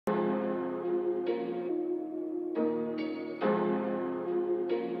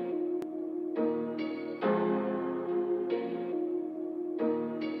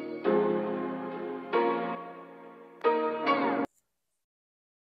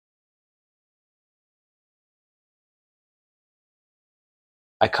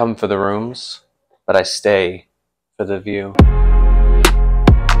I come for the rooms, but I stay for the view.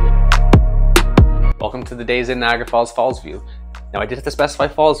 Welcome to the Days Inn Niagara Falls Fallsview. Now I did have to specify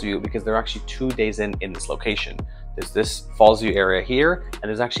Fallsview because there are actually 2 Days Inn in this location. There's this Fallsview area here, and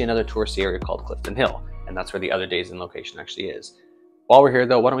there's actually another touristy area called Clifton Hill, and that's where the other Days Inn location actually is. While we're here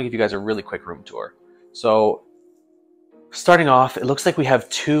though, why don't we give you guys a really quick room tour. So starting off, it looks like we have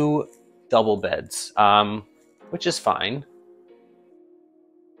 2 double beds, which is fine.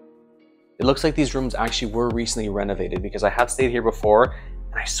 It looks like these rooms actually were recently renovated because I have stayed here before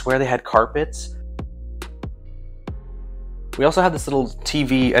and I swear they had carpets. We also have this little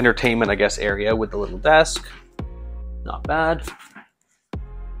TV entertainment, I guess, area with the little desk. Not bad.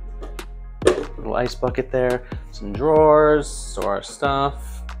 Little ice bucket there. Some drawers, so our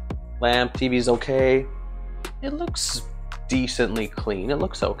stuff. Lamp, TV's okay. It looks decently clean. It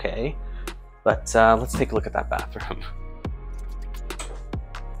looks okay. But let's take a look at that bathroom.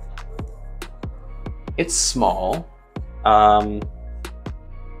 It's small. You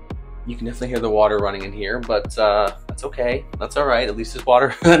can definitely hear the water running in here, but that's okay. That's all right. At least there's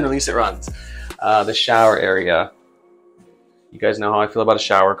water and at least it runs. The shower area. You guys know how I feel about a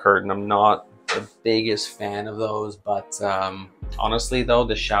shower curtain. I'm not the biggest fan of those, but honestly though,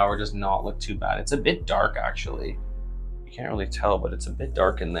 the shower does not look too bad. It's a bit dark actually. You can't really tell, but it's a bit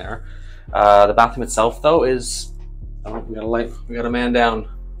dark in there. The bathroom itself though is, oh, we got a man down.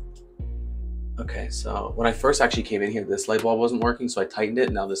 Okay, so when I first actually came in here, this light bulb wasn't working, so I tightened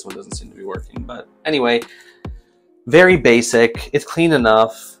it. Now this one doesn't seem to be working. But anyway, very basic. It's clean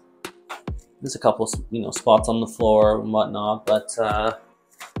enough. There's a couple, spots on the floor and whatnot, but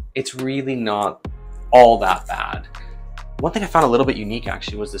it's really not all that bad. One thing I found a little bit unique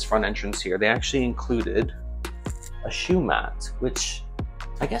actually was this front entrance here. They actually included a shoe mat, which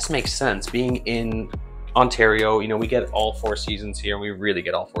I guess makes sense. Being in Ontario, we get all 4 seasons here. We really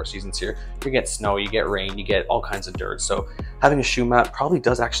get all 4 seasons here. You get snow, you get rain, you get all kinds of dirt. So having a shoe mat probably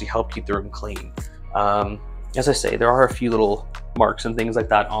does actually help keep the room clean. As I say, there are a few little marks and things like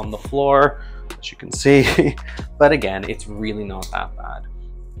that on the floor, as you can see. But again, it's really not that bad.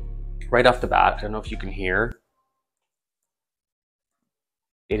 Right off the bat, I don't know if you can hear.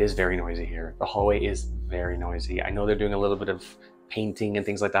 It is very noisy here. The hallway is very noisy. I know they're doing a little bit of painting and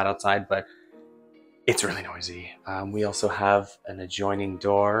things like that outside, but it's really noisy. We also have an adjoining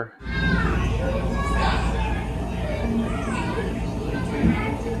door.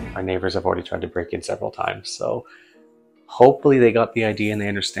 Our neighbors have already tried to break in several times, so hopefully they got the idea and they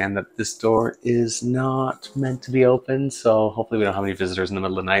understand that this door is not meant to be open. So hopefully we don't have any visitors in the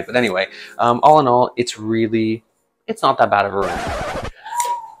middle of the night. But anyway, all in all, it's not that bad of a room.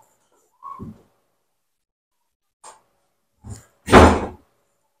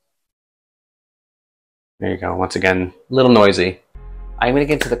 There you go. Once again, a little noisy. I'm going to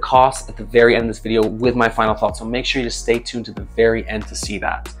get into the cost at the very end of this video with my final thoughts, so make sure you just stay tuned to the very end to see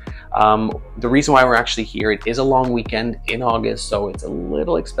that. The reason why we're actually here, it is a long weekend in August, so it's a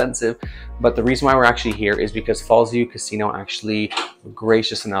little expensive, but the reason why we're actually here is because Fallsview Casino actually were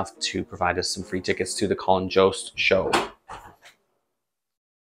gracious enough to provide us some free tickets to the Colin Jost show.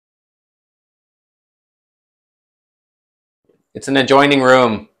 It's an adjoining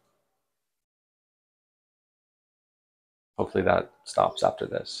room. Hopefully that stops after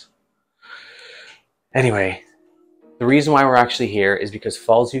this. Anyway, the reason why we're actually here is because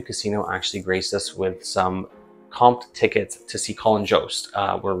Fallsview Casino actually graced us with some comped tickets to see Colin Jost.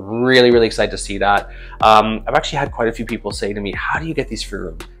 We're really, really excited to see that. I've actually had quite a few people say to me, how do you get these free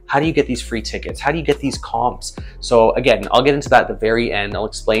rooms? How do you get these free tickets? How do you get these comps? So again, I'll get into that at the very end. I'll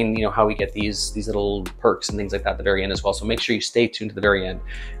explain, how we get these little perks and things like that at the very end as well. So make sure you stay tuned to the very end.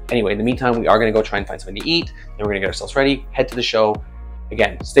 Anyway, in the meantime, we are gonna go try and find something to eat. Then we're gonna get ourselves ready, head to the show.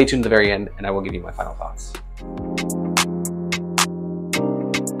 Again, stay tuned to the very end and I will give you my final thoughts.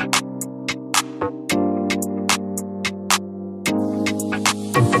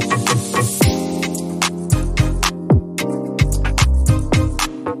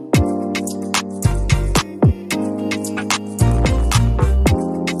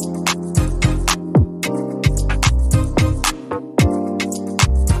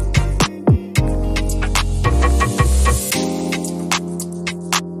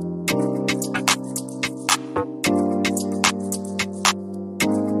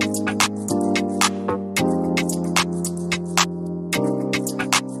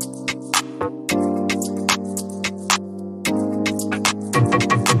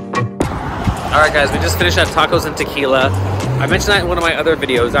 Alright guys, we just finished at Tacos and Tequila. I mentioned that in one of my other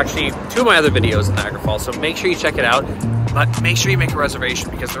videos, actually 2 of my other videos in Niagara Falls, so make sure you check it out. But make sure you make a reservation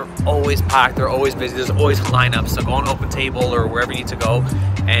because they're always packed, they're always busy, there's always lineups. So go on Open Table or wherever you need to go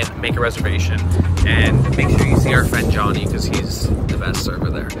and make a reservation. And make sure you see our friend Johnny because he's the best server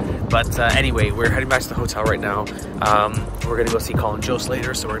there. But anyway, we're heading back to the hotel right now. We're gonna go see Colin Jost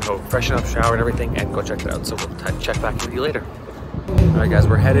later, so we're gonna go freshen up, shower and everything and go check it out. So we'll check back with you later. Alright guys,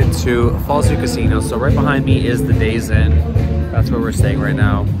 we're headed to Fallsview Casino. So right behind me is the Days Inn. That's where we're staying right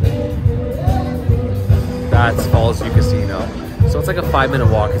now. That's Fallsview Casino. So it's like a 5-minute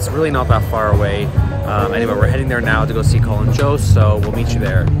walk. It's really not that far away. Anyway, we're heading there now to go see Colin Jost, so we'll meet you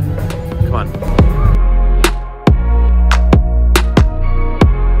there. Come on.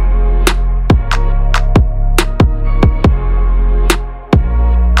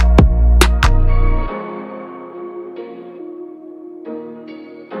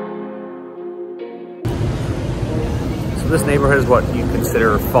 This neighborhood is what you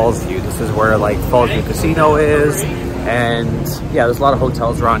consider Fallsview. This is where like Fallsview Casino is, and yeah, there's a lot of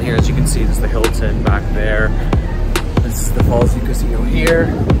hotels around here. As you can see, there's the Hilton back there. This is the Fallsview Casino here.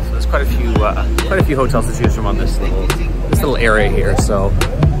 So there's quite a few hotels to choose from on this little area here. So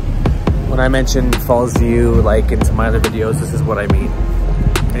when I mention Fallsview, like into my other videos, this is what I mean.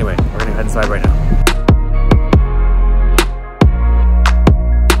 Anyway, we're gonna head inside right now.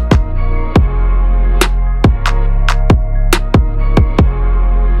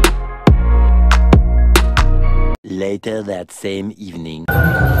 Later that same evening.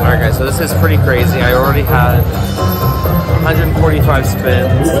 Alright guys, so this is pretty crazy. I already had 145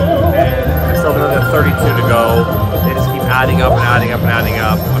 spins and I still have another 32 to go. They just keep adding up and adding up and adding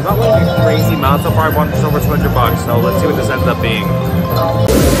up. I'm not winning a crazy amount so far. I won just over 200 bucks, so let's see what this ends up being.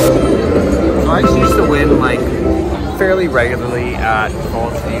 So I actually used to win like fairly regularly at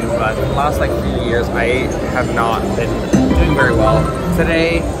Fallsview, but the last like few years I have not been doing very well.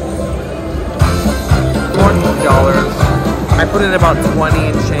 Today, $40. I put in about 20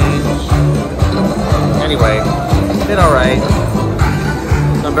 and change. Anyway, did alright.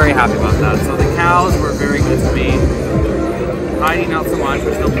 So I'm very happy about that. So the cows were very good to me. Heidi not so much,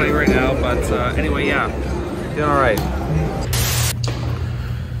 we're still playing right now, but anyway, yeah, did alright.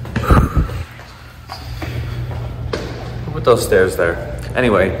 With those stairs there.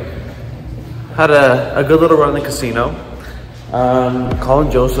 Anyway, had a good little run in the casino. Colin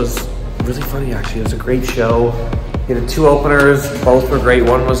Jost was really funny actually. It was a great show. He had 2 openers, both were great.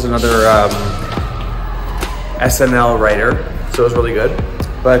 One was another SNL writer, so it was really good.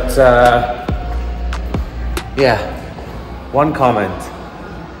 But yeah, one comment.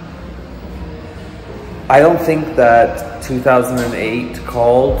 I don't think that 2008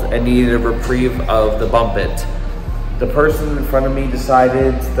 called and needed a reprieve of the Bump It. The person in front of me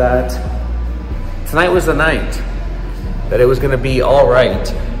decided that tonight was the night, that it was gonna be all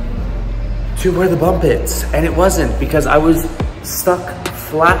right to wear the Bump Its, and it wasn't, because I was stuck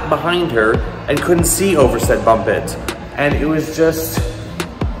flat behind her and couldn't see over said Bump It. And it was just,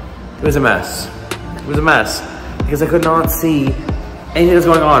 it was a mess. It was a mess, because I could not see anything that was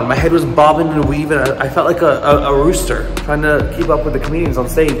going on. My head was bobbing and weaving. I felt like a rooster trying to keep up with the comedians on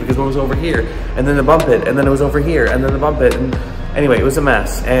stage, because one was over here, and then the Bump It, and then it was over here, and then the Bump It, and anyway, it was a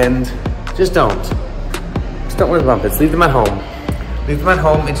mess. And just don't wear the Bump Its, leave them at home. Leave them at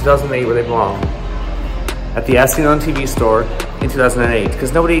home in 2008 where they belong. At the As Seen on TV store in 2008,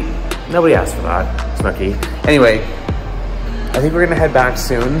 because nobody asked for that, Snooky. Anyway, I think we're gonna head back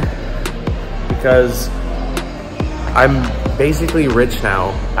soon, because I'm basically rich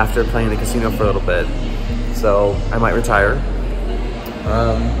now after playing the casino for a little bit. So I might retire.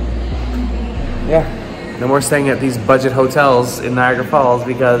 Yeah, no more staying at these budget hotels in Niagara Falls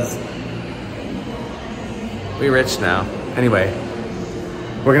because we're rich now. Anyway,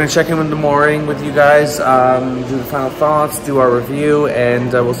 we're gonna check in in the morning with you guys, do the final thoughts, do our review,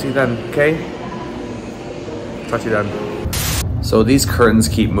 and we'll see you then, okay? Talk to you then. So these curtains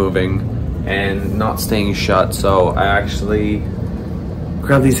keep moving and not staying shut, so I actually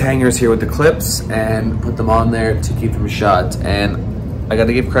grabbed these hangers here with the clips and put them on there to keep them shut. And I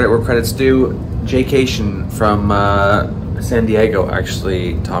gotta give credit where credit's due. Jaycation from San Diego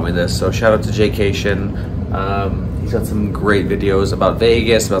actually taught me this, so shout out to Jaycation. He's got some great videos about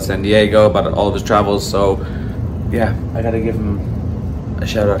Vegas, about San Diego, about all of his travels, so yeah, I gotta give him a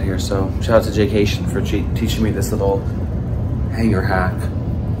shout out here. So shout out to Jaycation for teaching me this little hanger hack.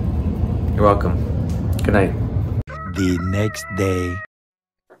 You're welcome. Good night. The next day.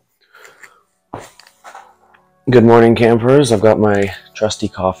 Good morning, campers. I've got my trusty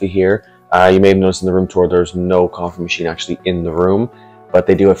coffee here. You may have noticed in the room tour there's no coffee machine actually in the room, but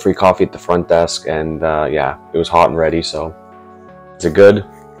they do have free coffee at the front desk, and yeah, it was hot and ready. So is it good?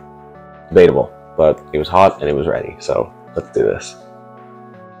 Debatable, but it was hot and it was ready, so let's do this.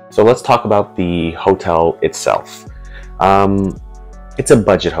 So let's talk about the hotel itself. It's a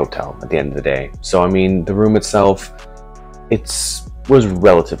budget hotel at the end of the day. So I mean, the room itself, was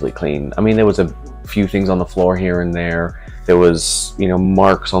relatively clean. I mean, there was a few things on the floor here and there. There was, you know,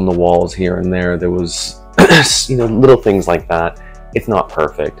 marks on the walls here and there. There was, you know, little things like that. It's not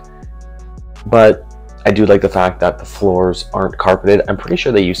perfect, but I do like the fact that the floors aren't carpeted. I'm pretty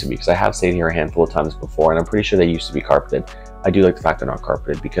sure they used to be, because I have stayed here a handful of times before, and I'm pretty sure they used to be carpeted. I do like the fact they're not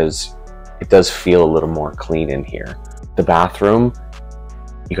carpeted because it does feel a little more clean in here. The bathroom,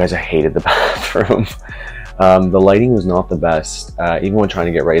 you guys, I hated the bathroom. The lighting was not the best. Even when trying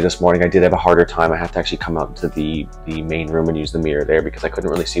to get ready this morning, I did have a harder time. I had to actually come out to the main room and use the mirror there because I couldn't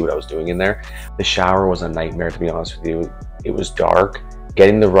really see what I was doing in there. The shower was a nightmare, to be honest with you. It was dark.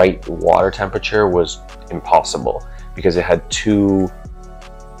 Getting the right water temperature was impossible because it had two,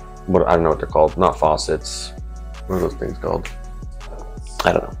 I don't know what they're called, not faucets. What are those things called?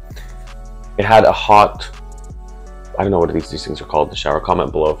 I don't know. It had a hot, I don't know what these things are called, the shower.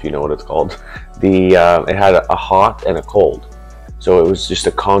 Comment below if you know what it's called. It had a hot and a cold. So it was just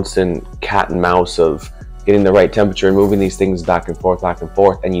a constant cat and mouse of getting the right temperature and moving these things back and forth,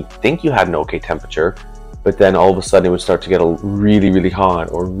 and you'd think you had an okay temperature, but then all of a sudden it would start to get really, really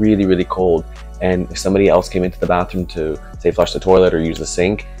hot or really, really cold. And if somebody else came into the bathroom to, say, flush the toilet or use the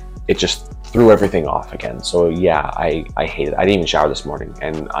sink, it just threw everything off again. So yeah, I hate it. I didn't even shower this morning,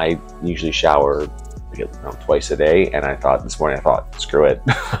 and I usually shower twice a day, and this morning I thought, screw it.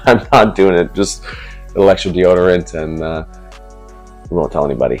 I'm not doing it. Just a little extra deodorant, and we won't tell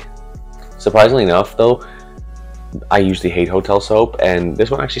anybody. Surprisingly enough, though, I usually hate hotel soap, and this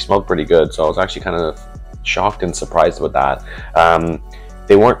one actually smelled pretty good, so I was actually kind of shocked and surprised with that.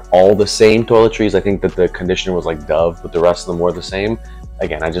 They weren't all the same toiletries. I think that the conditioner was like Dove, but the rest of them were the same.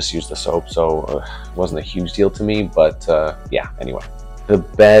 Again, I just used the soap, so it wasn't a huge deal to me, but yeah, anyway. The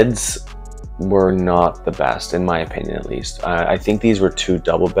beds were not the best, in my opinion, at least. I think these were 2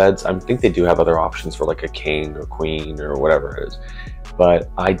 double beds. I think they do have other options for like a king or queen or whatever it is,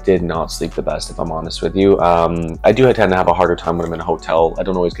 but I did not sleep the best, if I'm honest with you. I do tend to have a harder time when I'm in a hotel. I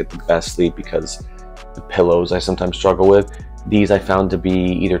don't always get the best sleep because the pillows I sometimes struggle with. These I found to be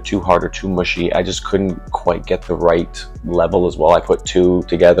either too hard or too mushy. I just couldn't quite get the right level as well. I put 2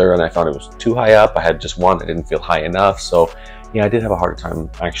 together and I found it was too high up. I had just one, I didn't feel high enough. So yeah, I did have a harder time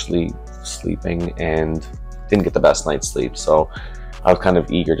actually sleeping and didn't get the best night's sleep. So I was kind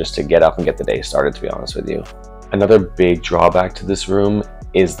of eager just to get up and get the day started, to be honest with you. Another big drawback to this room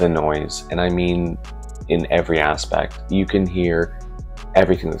is the noise. And I mean, in every aspect. You can hear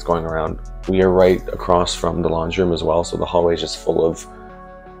everything that's going around. We are right across from the laundry room as well, so the hallway is just full of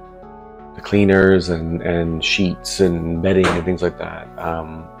the cleaners and sheets and bedding and things like that.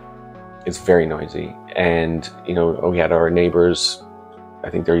 It's very noisy, and you know, we had our neighbors, I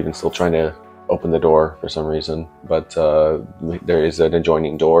think they're even still trying to open the door for some reason, but there is an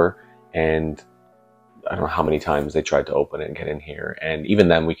adjoining door, and I don't know how many times they tried to open it and get in here, and even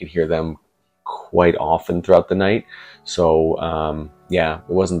then we could hear them quite often throughout the night. So yeah, it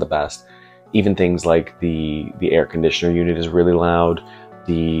wasn't the best. Even things like the air conditioner unit is really loud.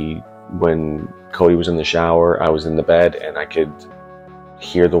 When Cody was in the shower, I was in the bed and I could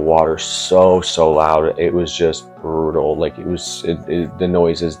hear the water so loud. It was just brutal. Like the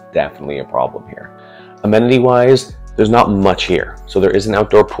noise is definitely a problem here. Amenity wise, there's not much here. So there is an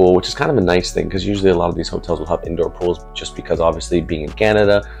outdoor pool, which is kind of a nice thing because usually a lot of these hotels will have indoor pools, just because obviously being in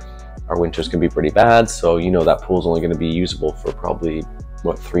Canada, our winters can be pretty bad. So you know that pool's only going to be usable for probably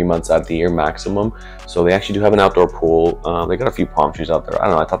 3 months out of the year maximum. So they actually do have an outdoor pool. They got a few palm trees out there. I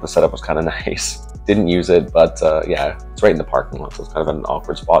don't know, I thought the setup was kind of nice. Didn't use it, but yeah, it's right in the parking lot, so it's kind of an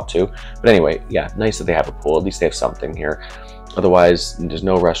awkward spot too. But anyway, yeah, nice that they have a pool. At least they have something here. Otherwise, there's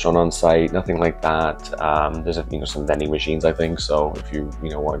no restaurant on site, nothing like that. There's some vending machines, I think. So if you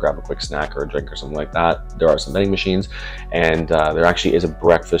want to grab a quick snack or a drink or something like that, there are some vending machines. And there actually is a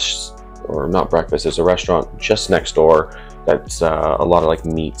breakfast, or not breakfast, there's a restaurant just next door that's a lot of like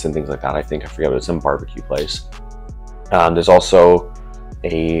meats and things like that. I forget, but it's some barbecue place. There's also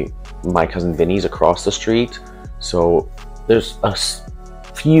my cousin Vinny's across the street, so there's a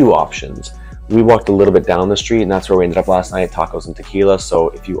few options. We walked a little bit down the street, and that's where we ended up last night, Tacos and Tequila. So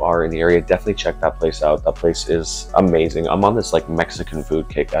if you are in the area, definitely check that place out. That place is amazing. I'm on this like Mexican food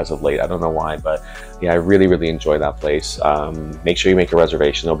kick as of late. I don't know why, but yeah, I really enjoy that place. Make sure you make a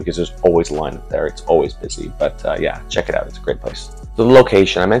reservation though, because there's always a line up there. It's always busy, but yeah, check it out. It's a great place. So the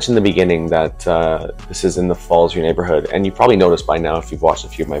location, I mentioned in the beginning that this is in the Fallsview neighborhood, and you probably noticed by now if you've watched a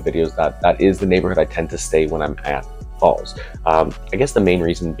few of my videos that is the neighborhood I tend to stay when I'm at Falls. I guess the main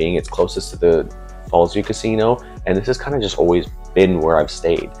reason being it's closest to the Fallsview Casino, and this has kind of just always been where I've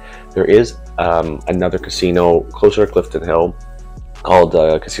stayed. There is another casino closer to Clifton Hill called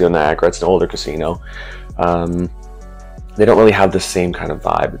Casino Niagara. It's an older casino. They don't really have the same kind of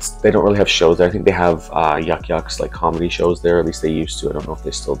vibe. They don't really have shows there. I think they have Yuck Yucks, like comedy shows there. At least they used to. I don't know if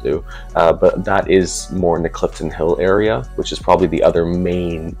they still do. But that is more in the Clifton Hill area, which is probably the other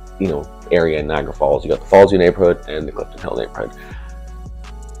main, area in Niagara Falls. You got the Fallsview neighborhood and the Clifton Hill neighborhood.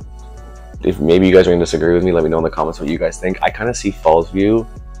 If maybe you guys are going to disagree with me, let me know in the comments what you guys think. I kind of see Fallsview.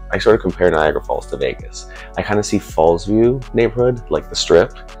 I sort of compare Niagara Falls to Vegas. I kind of see Fallsview neighborhood, like the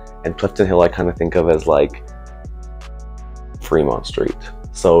Strip, and Clifton Hill I kind of think of as like Fremont Street.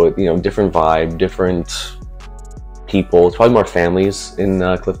 So, different vibe, different people. It's probably more families in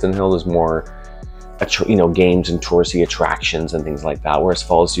Clifton Hill. There's more, games and touristy attractions and things like that. Whereas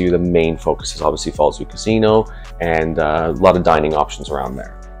Fallsview, the main focus is obviously Fallsview Casino and a lot of dining options around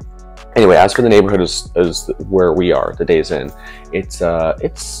there. Anyway, as for the neighborhood is where we are, the Days Inn, it's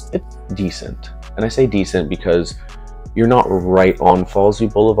decent. And I say decent because you're not right on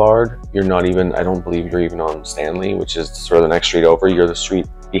Fallsview Boulevard. You're not even, I don't believe you're even on Stanley, which is sort of the next street over. You're the street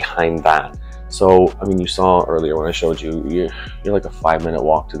behind that. So, I mean, you saw earlier when I showed you, you're like a 5-minute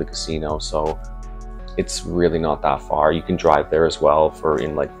walk to the casino. So it's really not that far. You can drive there as well for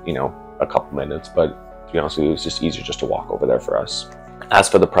in like, a couple minutes. But to be honest with you, it's just easier just to walk over there for us. As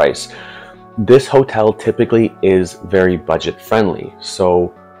for the price, this hotel typically is very budget friendly.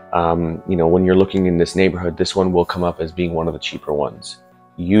 So, when you're looking in this neighborhood, this one will come up as being one of the cheaper ones,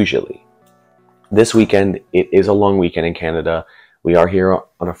 usually. This weekend, it is a long weekend in Canada. We are here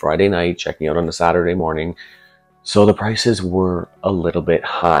on a Friday night, checking out on a Saturday morning. So the prices were a little bit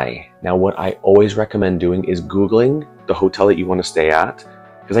high. Now, what I always recommend doing is Googling the hotel that you want to stay at.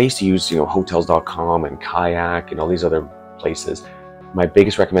 Because I used to use, hotels.com and Kayak and all these other places. My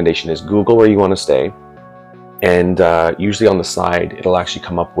biggest recommendation is Google where you want to stay. And usually on the side, it'll actually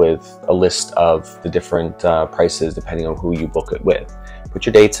come up with a list of the different prices depending on who you book it with. Put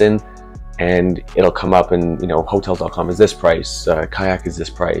your dates in and it'll come up and, hotels.com is this price, Kayak is this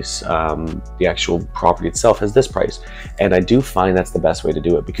price, the actual property itself has this price. And I do find that's the best way to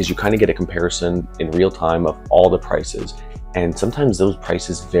do it because you kind of get a comparison in real time of all the prices. And sometimes those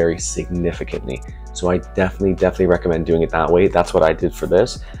prices vary significantly. So I definitely recommend doing it that way. That's what I did for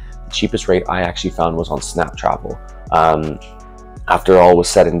this. The cheapest rate I actually found was on Snap Travel. After all was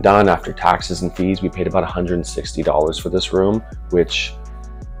said and done, after taxes and fees, we paid about $160 for this room, which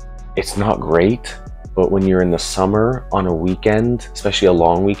it's not great, but when you're in the summer on a weekend, especially a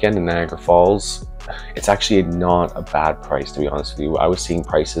long weekend in Niagara Falls, it's actually not a bad price, to be honest with you. I was seeing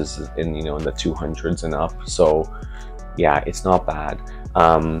prices in, in the 200s and up. So yeah, it's not bad.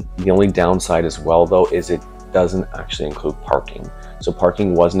 The only downside as well though, is it doesn't actually include parking. So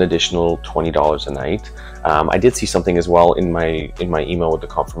parking was an additional $20 a night. I did see something as well in my email with the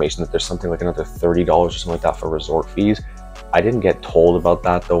confirmation that there's something like another $30 or something like that for resort fees. I didn't get told about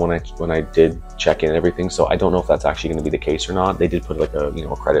that though when I did check in and everything, so I don't know if that's actually going to be the case or not. They did put like a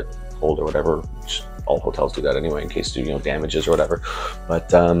a credit hold or whatever, which all hotels do that anyway in case of damages or whatever.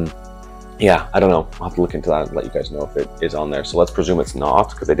 But yeah, I don't know. I'll have to look into that and let you guys know if it is on there. So let's presume it's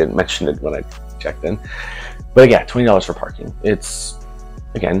not because they didn't mention it when I checked in. But yeah, $20 for parking. It's,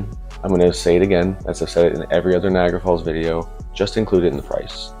 again, I'm going to say it again, as I've said it in every other Niagara Falls video, just include it in the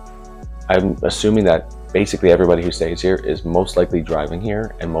price. I'm assuming that basically everybody who stays here is most likely driving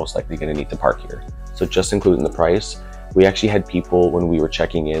here and most likely going to need to park here. So just include in the price. We actually had people when we were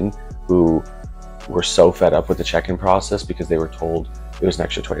checking in who were so fed up with the check-in process because they were told it was an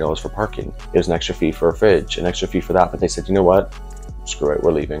extra $20 for parking. It was an extra fee for a fridge, an extra fee for that. But they said, you know what? Screw it,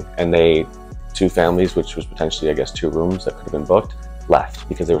 we're leaving. And two families, which was potentially, I guess, 2 rooms that could have been booked, left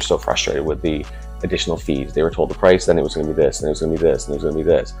because they were so frustrated with the additional fees. They were told the price, then it was going to be this, and it was going to be this, and it was going to be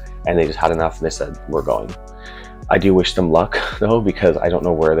this. And they just had enough and they said, we're going. I do wish them luck though, because I don't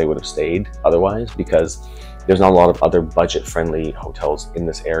know where they would have stayed otherwise, because there's not a lot of other budget-friendly hotels in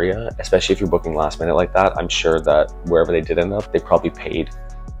this area, especially if you're booking last minute like that. I'm sure that wherever they did end up, they probably paid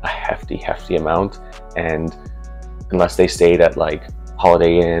a hefty amount. And unless they stayed at like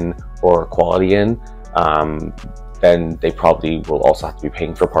Holiday Inn or Quality Inn, then they probably will also have to be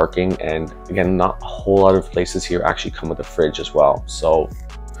paying for parking. And again, not a whole lot of places here actually come with a fridge as well. So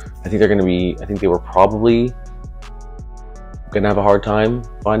I think they were probably gonna have a hard time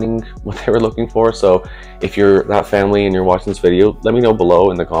finding what they were looking for. So if you're that family and you're watching this video, let me know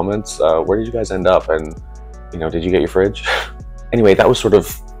below in the comments, where did you guys end up, and did you get your fridge? Anyway, that was sort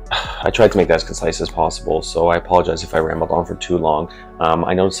of I tried to make that as concise as possible, so I apologize if I rambled on for too long.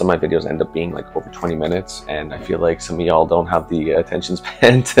 I know some of my videos end up being like over 20 minutes, and I feel like some of y'all don't have the attention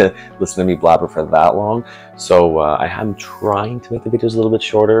span to listen to me blabber for that long. So I am trying to make the videos a little bit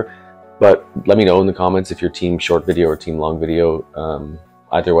shorter, but let me know in the comments if you're team short video or team long video.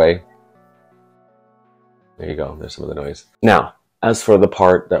 Either way, there you go, there's some of the noise. Now, as for the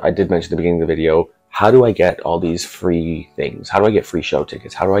part that I did mention at the beginning of the video, how do I get all these free things? How do I get free show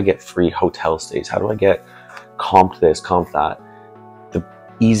tickets? How do I get free hotel stays? How do I get comp this, comp that? The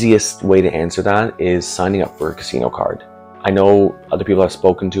easiest way to answer that is signing up for a casino card. I know other people I've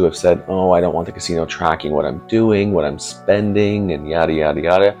spoken to have said, oh, I don't want the casino tracking what I'm doing, what I'm spending, and yada, yada,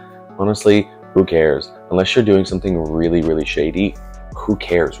 yada. Honestly, who cares? Unless you're doing something really, really shady, who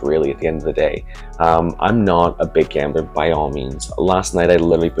cares really at the end of the day? I'm not a big gambler by all means. Last night I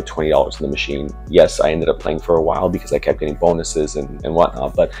literally put $20 in the machine. Yes, I ended up playing for a while because I kept getting bonuses and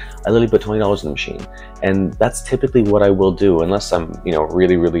whatnot, but I literally put $20 in the machine. And that's typically what I will do, unless I'm, you know,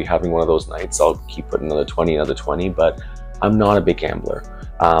 really, really having one of those nights. I'll keep putting another 20, but I'm not a big gambler.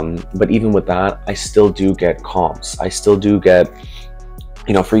 But even with that, I still do get comps. I still do get,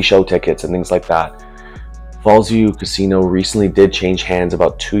 you know, free show tickets and things like that. Fallsview Casino recently did change hands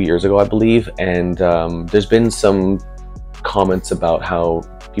about 2 years ago, I believe, and there's been some comments about how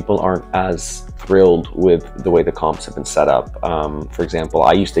people aren't as thrilled with the way the comps have been set up. For example,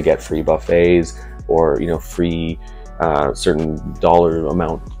 I used to get free buffets or, you know, free certain dollar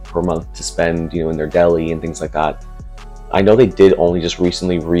amount per month to spend, you know, in their deli and things like that. I know they did only just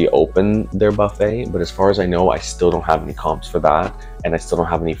recently reopen their buffet, but as far as I know, I still don't have any comps for that, and I still don't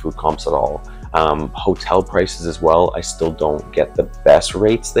have any food comps at all. Hotel prices as well, I still don't get the best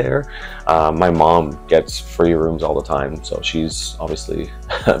rates there. My mom gets free rooms all the time, so she's obviously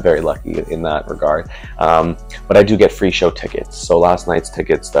very lucky in that regard. But I do get free show tickets. So last night's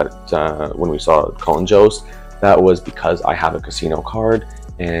tickets that when we saw Colin Jost, that was because I have a casino card,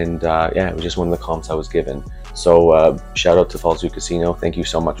 and yeah, it was just one of the comps I was given. So shout out to Fallsview Casino. Thank you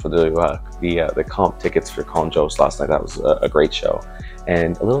so much for the comp tickets for Colin Jost last night. That was a great show.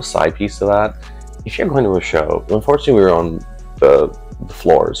 And a little side piece to that, if you're going to a show, unfortunately we were on the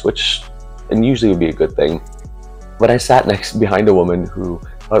floors, which and usually would be a good thing, but I sat behind a woman who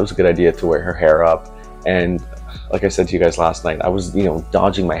thought it was a good idea to wear her hair up, and like I said to you guys last night, I was, you know,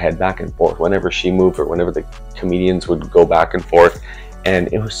 dodging my head back and forth whenever she moved or whenever the comedians would go back and forth,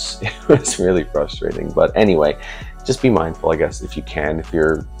 and it was really frustrating. But anyway, just be mindful, I guess, if you can, if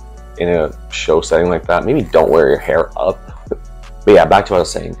you're in a show setting like that, maybe don't wear your hair up. But yeah, back to what I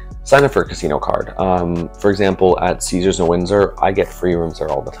was saying. Sign up for a casino card. For example, at Caesars in Windsor, I get free rooms there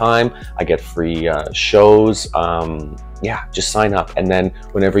all the time. I get free shows. Yeah, just sign up. And then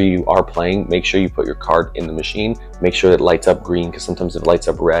whenever you are playing, make sure you put your card in the machine. Make sure it lights up green, because sometimes if it lights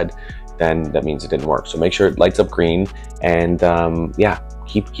up red, then that means it didn't work. So make sure it lights up green, and yeah,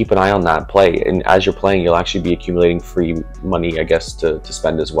 keep an eye on that. Play, and as you're playing, you'll actually be accumulating free money, I guess, to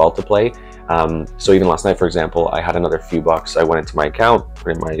spend as well to play. So even last night, for example, I had another few bucks. I went into my account,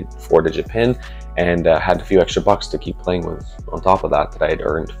 put in my 4-digit PIN, and had a few extra bucks to keep playing with on top of that I had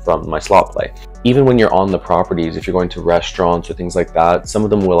earned from my slot play. Even when you're on the properties, if you're going to restaurants or things like that, some of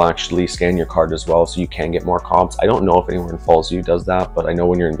them will actually scan your card as well, so you can get more comps. I don't know if anywhere in Fallsview does that, but I know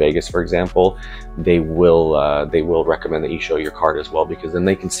when you're in Vegas, for example, they will recommend that you show your card as well, because then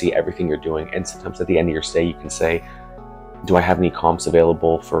they can see everything you're doing. And sometimes at the end of your stay, you can say, do I have any comps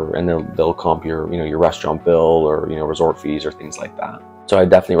available for, and they'll comp your, you know, your restaurant bill or, you know, resort fees or things like that. So I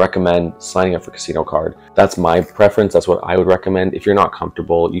definitely recommend signing up for casino card. That's my preference. That's what I would recommend. If you're not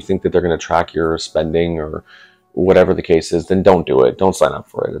comfortable, you think that they're going to track your spending or whatever the case is, then don't do it. Don't sign up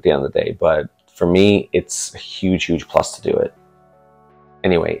for it at the end of the day. But for me, it's a huge, huge plus to do it.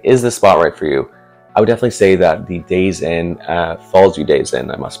 Anyway, is this spot right for you? I would definitely say that the Days Inn, Fallsview Days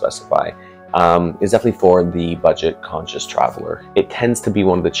Inn, I must specify, is definitely for the budget conscious traveler. It tends to be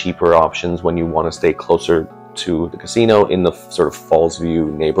one of the cheaper options when you want to stay closer to the casino in the sort of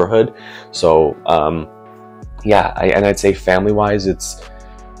Fallsview neighborhood. So yeah, and I'd say family wise, it's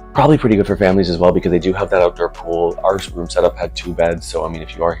probably pretty good for families as well, because they do have that outdoor pool. Our room setup had 2 beds, so I mean,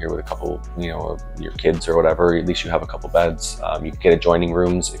 if you are here with a couple, you know, your kids or whatever, at least you have a couple beds. You can get adjoining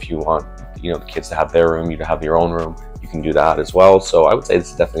rooms if you want, you know, the kids to have their room, you to have your own room. You can do that as well. So I would say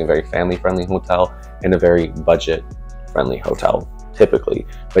this is definitely a very family-friendly hotel and a very budget-friendly hotel, typically.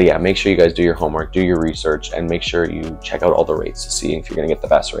 But yeah, make sure you guys do your homework, do your research, and make sure you check out all the rates to see if you're going to get the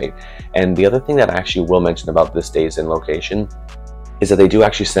best rate. And the other thing that I actually will mention about this Days Inn location is that they do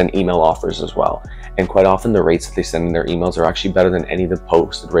actually send email offers as well. And quite often the rates that they send in their emails are actually better than any of the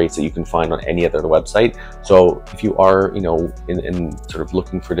posted rates that you can find on any other website. So if you are, you know, in sort of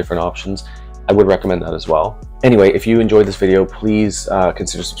looking for different options, I would recommend that as well. Anyway, if you enjoyed this video, please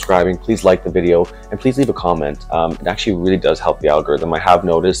consider subscribing, please like the video, and please leave a comment. It actually really does help the algorithm. I have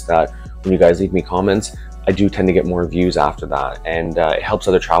noticed that when you guys leave me comments, I do tend to get more views after that, and it helps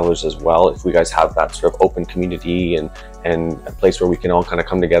other travelers as well if we guys have that sort of open community and a place where we can all kind of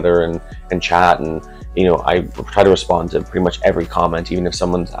come together and chat. And you know, I try to respond to pretty much every comment, even if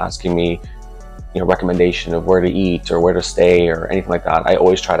someone's asking me, you know, recommendation of where to eat or where to stay or anything like that. I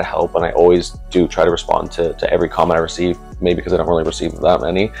always try to help, and I always do try to respond to every comment I receive, maybe because I don't really receive that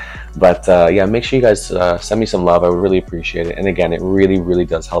many. But yeah, make sure you guys send me some love. I would really appreciate it. And again, it really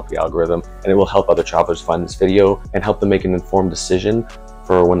does help the algorithm, and it will help other travelers find this video and help them make an informed decision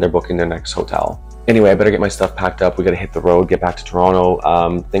for when they're booking their next hotel. Anyway, I better get my stuff packed up. We got to hit the road, get back to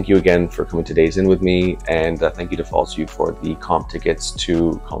Toronto. Thank you again for coming to Days Inn with me, and thank you to Fallsview for the comp tickets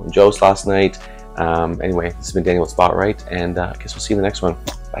to Colin Jost last night. Anyway, this has been Daniel with Spotlight, and I guess we'll see you in the next one.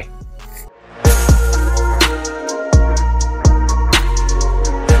 Bye.